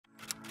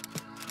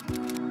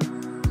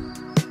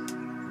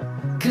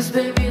'Cause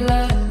baby,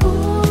 like,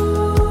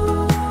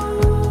 ooh,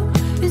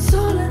 it's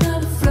all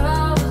another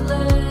flower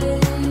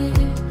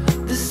lane.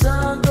 The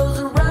sun goes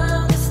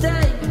around the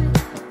state.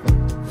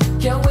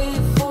 Can't wait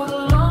for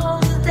the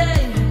long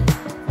day.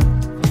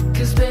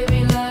 'Cause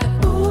baby,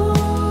 like,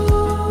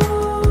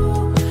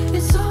 ooh,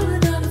 it's all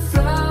another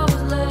flower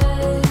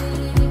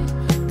lane.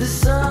 The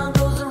sun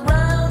goes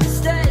around the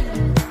state.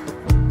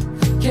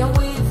 Can't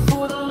wait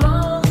for the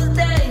long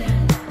day.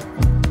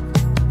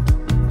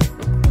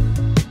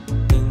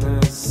 In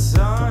the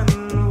sun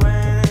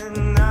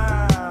when I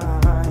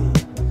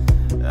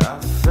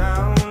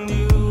found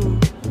you,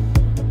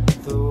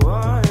 the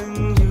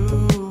one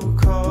you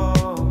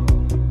call.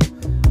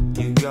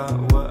 You got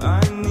what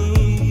I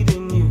need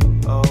and you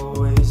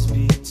always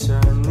be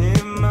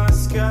turning my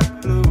sky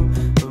blue.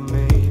 But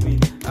maybe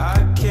I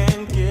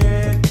can't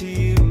get to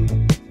you.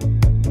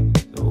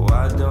 So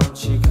why don't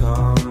you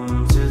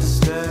come to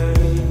stay?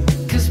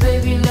 'Cause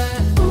baby,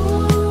 like,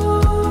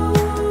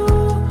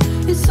 ooh,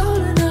 it's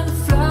all another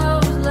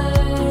flower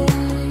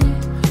lane.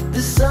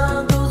 The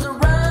sun goes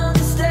around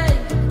the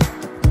state.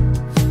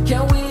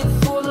 Can't wait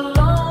for the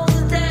long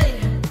day.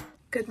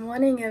 Good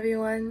morning,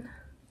 everyone.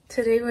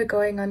 Today we're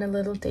going on a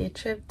little day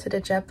trip to the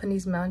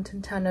Japanese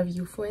mountain town of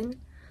Yufuin,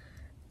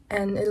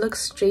 and it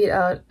looks straight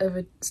out of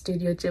a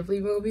Studio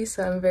Ghibli movie,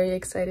 so I'm very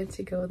excited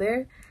to go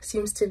there.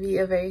 Seems to be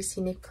a very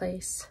scenic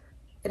place.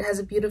 It has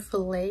a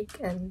beautiful lake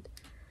and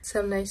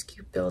some nice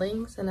cute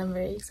buildings, and I'm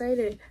very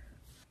excited.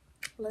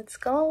 Let's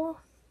go!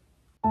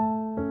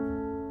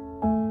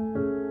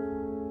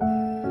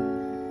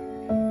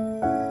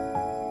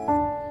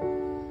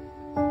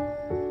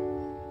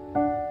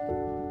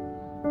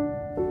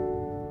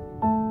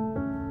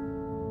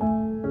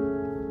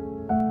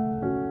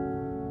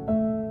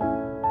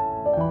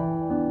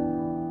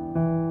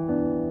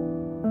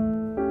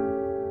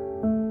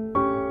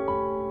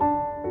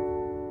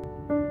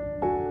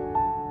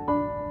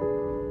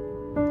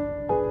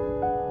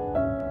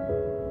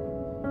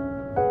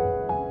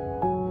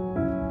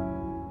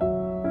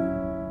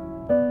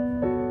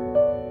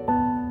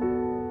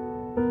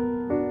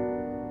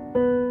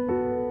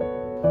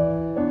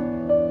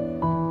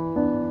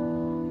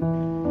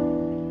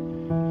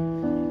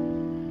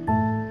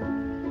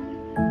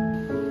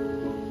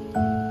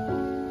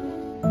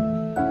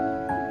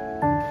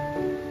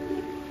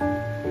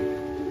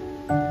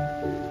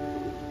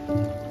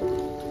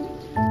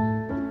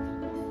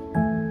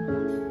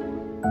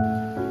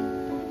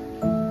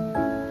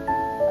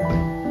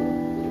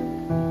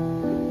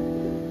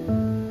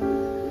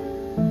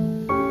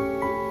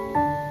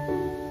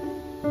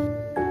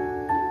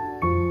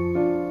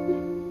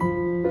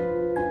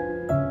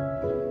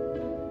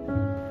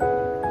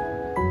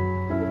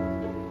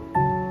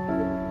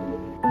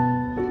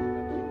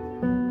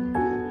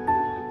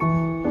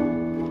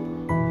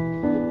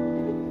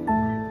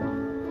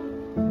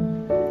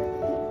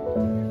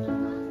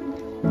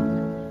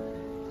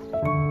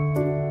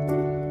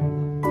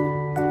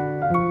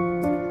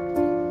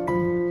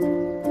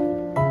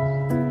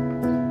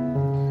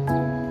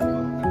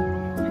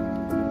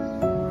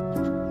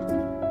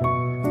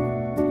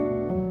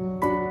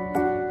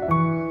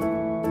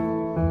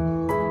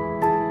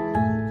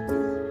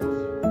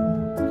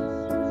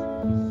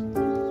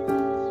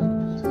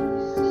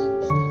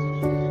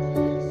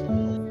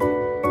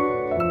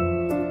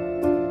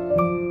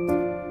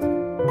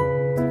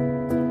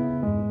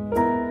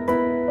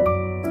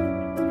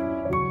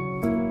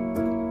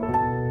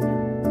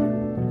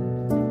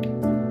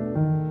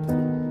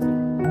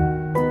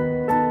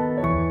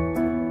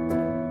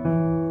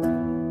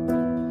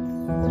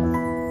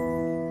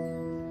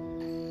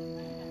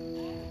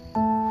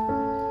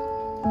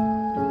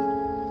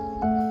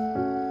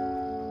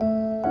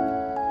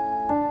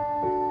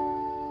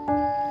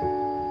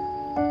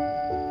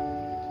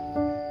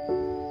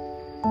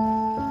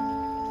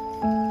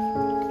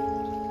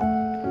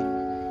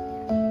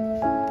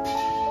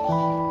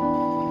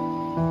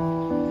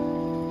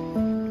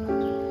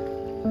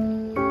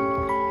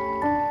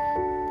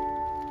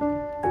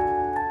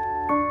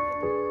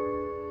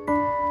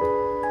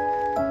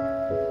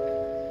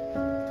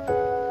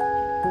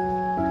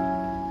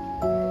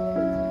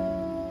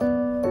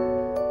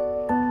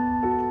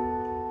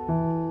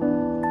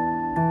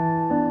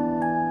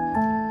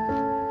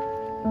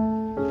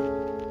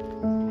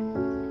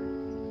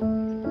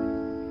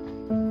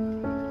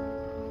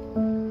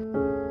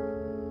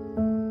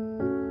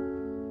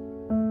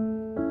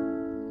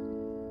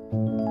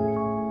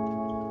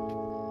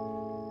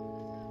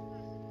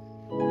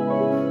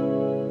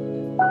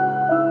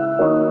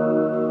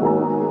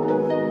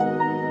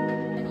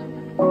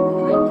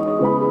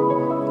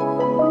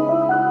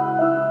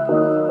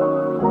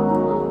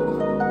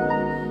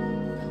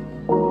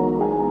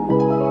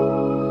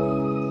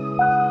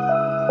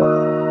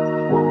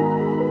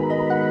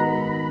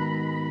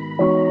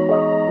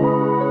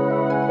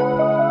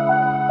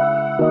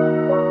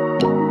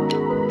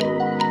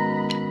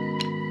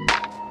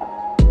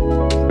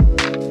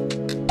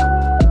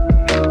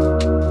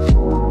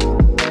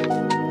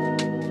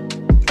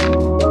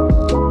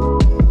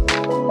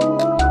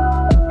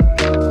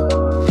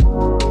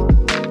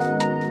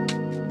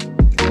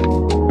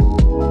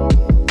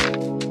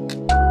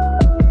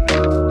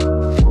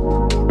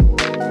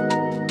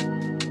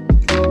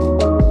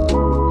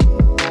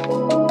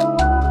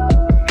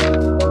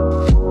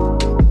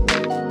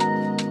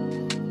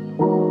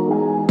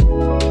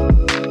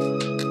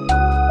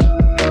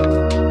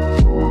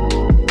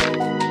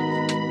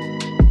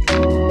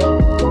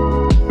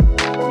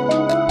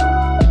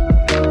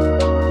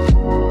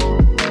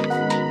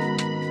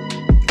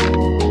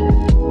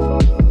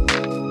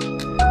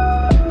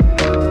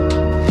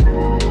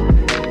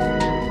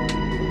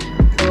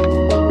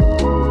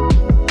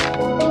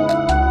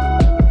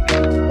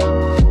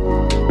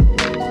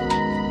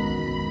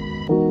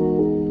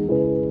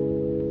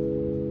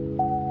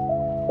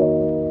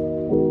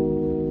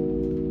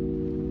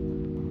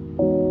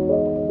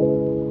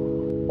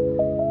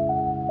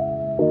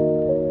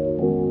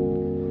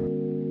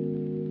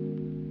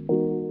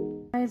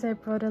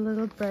 brought a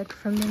little bread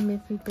from the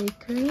Miffy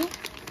Bakery,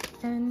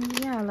 and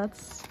yeah,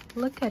 let's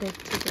look at it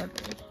together.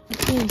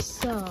 Okay,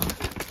 so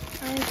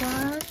I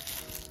got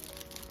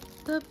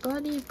the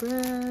bunny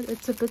bread.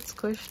 It's a bit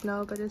squished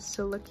now, but it's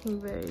still looking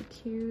very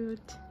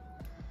cute.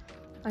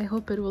 I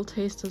hope it will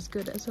taste as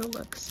good as it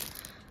looks.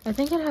 I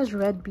think it has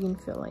red bean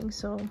filling,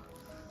 so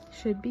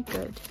should be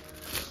good.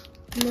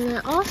 And then I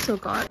also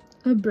got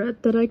a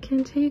bread that I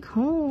can take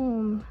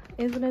home.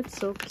 Isn't it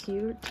so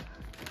cute?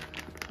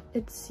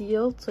 It's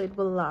sealed, so it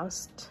will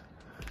last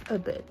a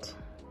bit.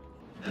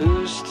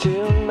 Who's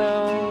to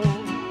know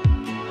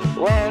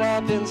what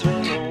happens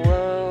when the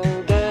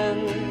world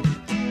ends?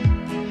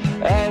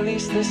 At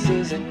least this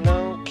is an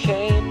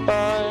okay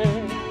bar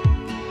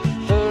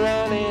for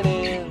running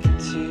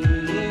into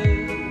you.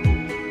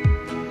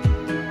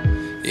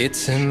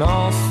 It's an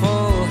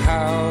awful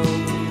house,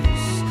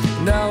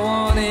 and I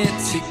wanted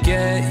to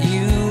get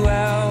you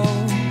out.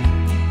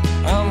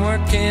 I'm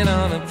working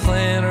on a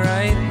plan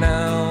right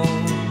now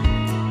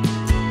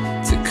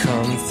to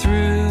come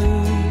through.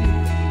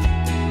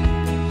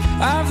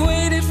 I've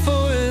waited for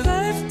a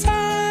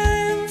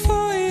lifetime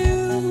for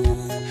you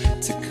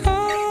to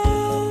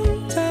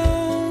calm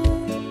down.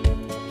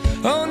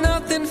 Oh,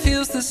 nothing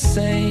feels the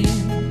same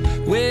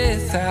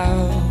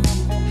without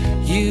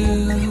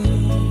you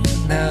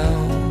now.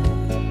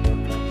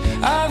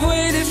 I've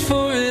waited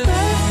for a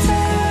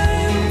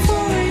lifetime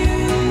for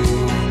you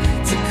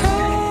to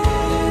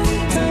calm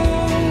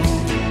down.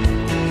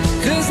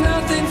 'Cause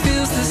nothing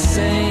feels the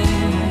same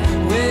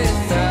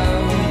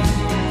without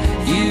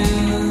you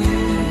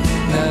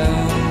now.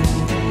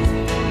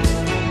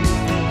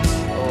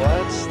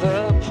 What's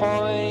the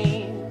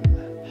point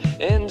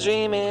in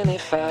dreaming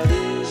if I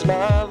lose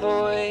my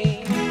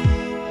voice?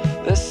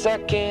 The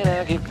second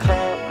I get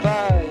caught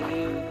by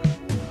you,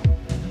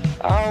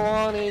 I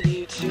wanted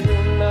you to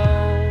know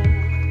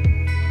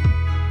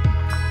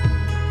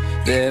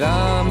that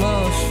I'm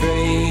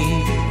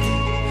afraid,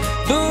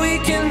 but we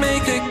can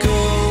make it go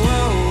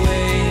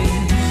away.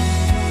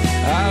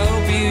 I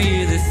hope you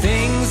hear the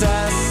things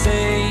I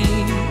say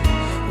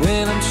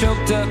when I'm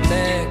choked up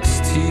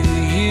next to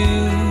you.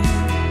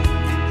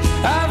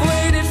 I've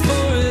waited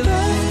for a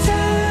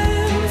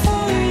lifetime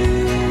for you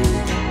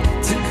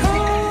to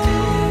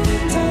calm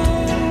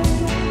down.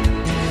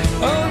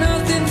 Oh,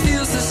 nothing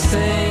feels the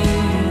same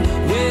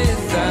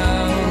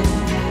without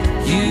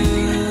you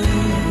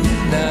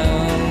now.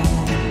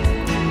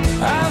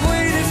 I've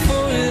waited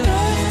for a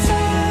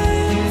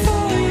lifetime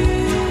for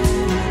you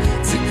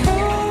to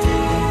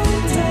calm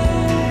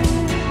down.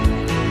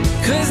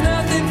 'Cause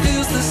nothing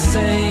feels the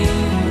same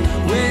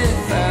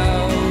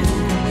without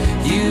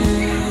you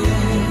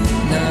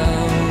now.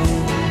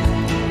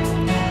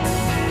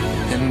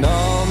 And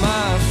all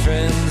my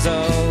friends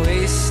are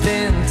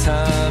wasting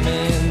time,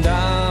 and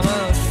I'm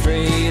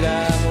afraid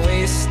I'm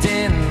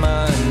wasting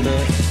mine.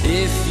 But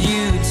if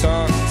you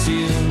talk to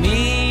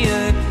me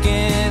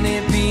again,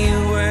 it'd be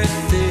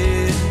worth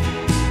it.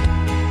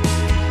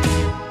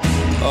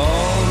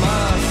 All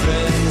my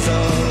friends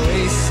are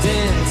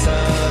wasting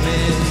time,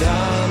 and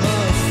I'm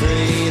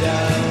afraid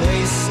I'm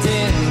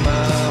wasting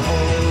my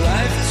whole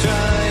life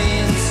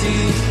trying to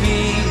be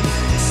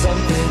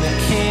something I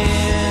can't.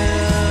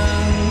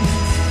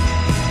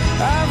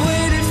 I've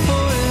waited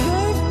for a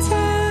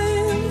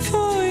lifetime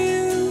for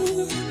you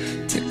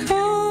to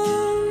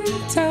calm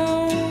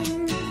down.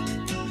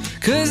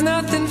 'Cause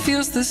nothing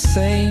feels the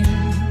same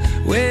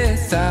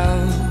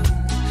without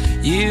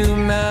you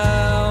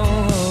now.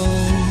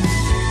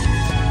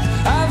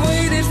 I've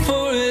waited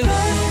for a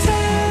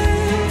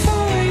lifetime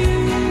for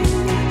you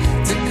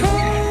to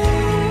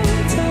calm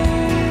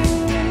down.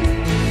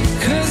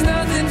 'Cause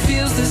nothing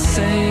feels the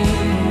same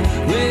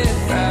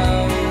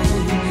without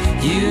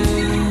you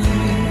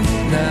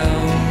now.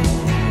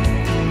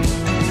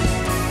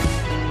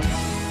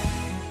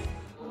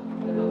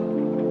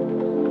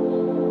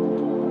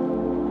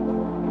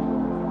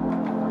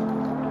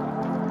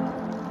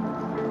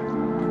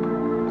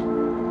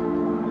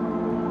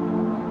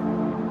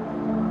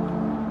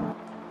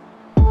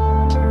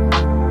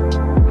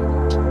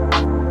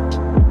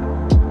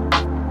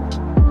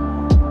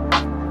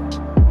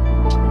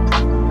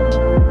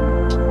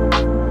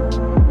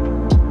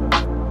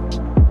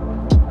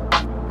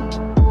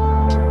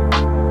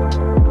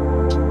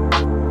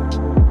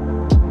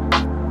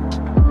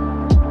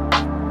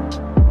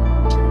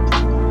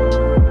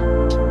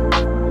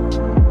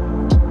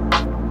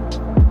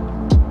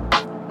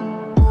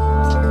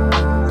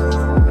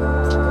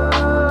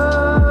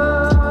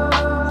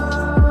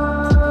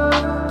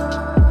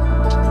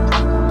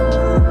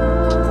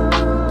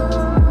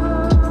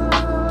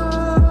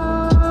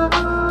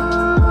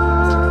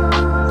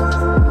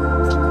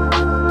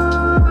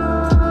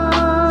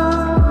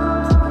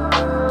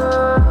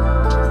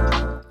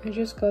 I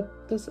just got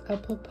this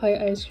apple pie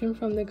ice cream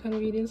from the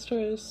convenience store.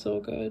 It's so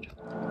good.